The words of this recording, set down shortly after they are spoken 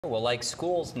Well, like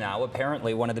schools now,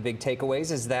 apparently one of the big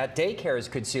takeaways is that daycares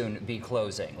could soon be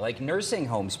closing. Like nursing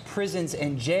homes, prisons,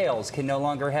 and jails can no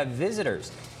longer have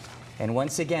visitors. And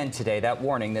once again today, that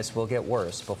warning, this will get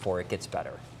worse before it gets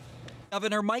better.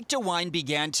 Governor Mike DeWine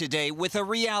began today with a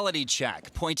reality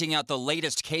check, pointing out the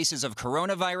latest cases of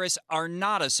coronavirus are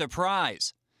not a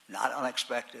surprise. Not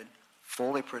unexpected,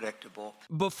 fully predictable.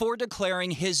 Before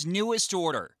declaring his newest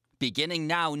order, beginning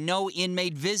now, no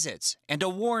inmate visits, and a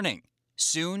warning.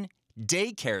 Soon,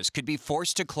 daycares could be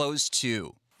forced to close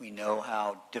too. We know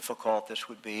how difficult this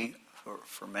would be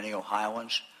for many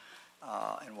Ohioans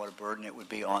and what a burden it would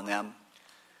be on them.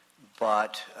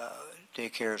 But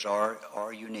daycares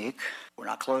are unique. We're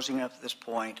not closing it at this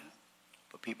point,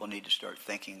 but people need to start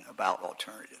thinking about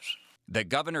alternatives. The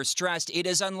governor stressed it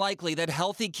is unlikely that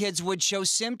healthy kids would show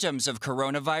symptoms of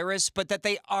coronavirus, but that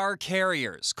they are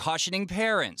carriers, cautioning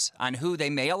parents on who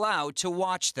they may allow to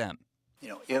watch them. You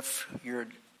know, if you're a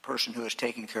person who is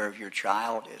taking care of your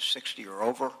child is 60 or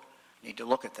over, you need to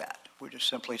look at that. We're just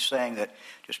simply saying that,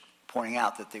 just pointing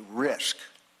out that the risk,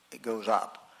 it goes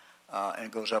up, and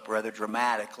it goes up rather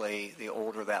dramatically the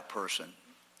older that person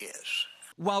is.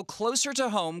 While closer to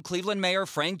home, Cleveland Mayor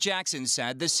Frank Jackson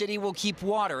said the city will keep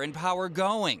water and power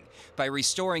going by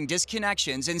restoring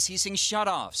disconnections and ceasing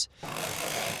shutoffs.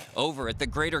 Over at the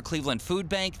Greater Cleveland Food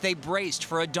Bank, they braced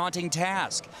for a daunting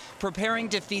task, preparing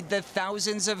to feed the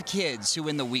thousands of kids who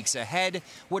in the weeks ahead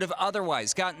would have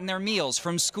otherwise gotten their meals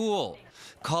from school,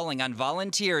 calling on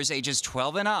volunteers ages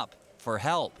 12 and up for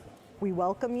help. We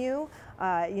welcome you.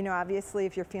 Obviously,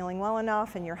 if you're feeling well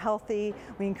enough and you're healthy,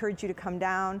 we encourage you to come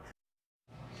down.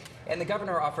 And the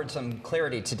governor offered some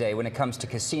clarity today when it comes to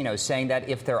casinos, saying that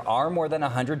if there are more than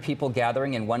 100 people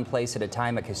gathering in one place at a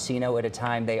time, a casino at a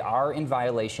time, they are in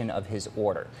violation of his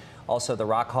order. Also, the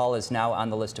Rock Hall is now on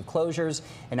the list of closures,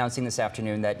 announcing this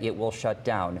afternoon that it will shut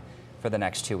down for the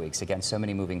next 2 weeks. Again, so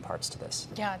many moving parts to this.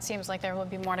 Yeah, it seems like there will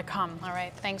be more to come. All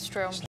right. Thanks, Drew.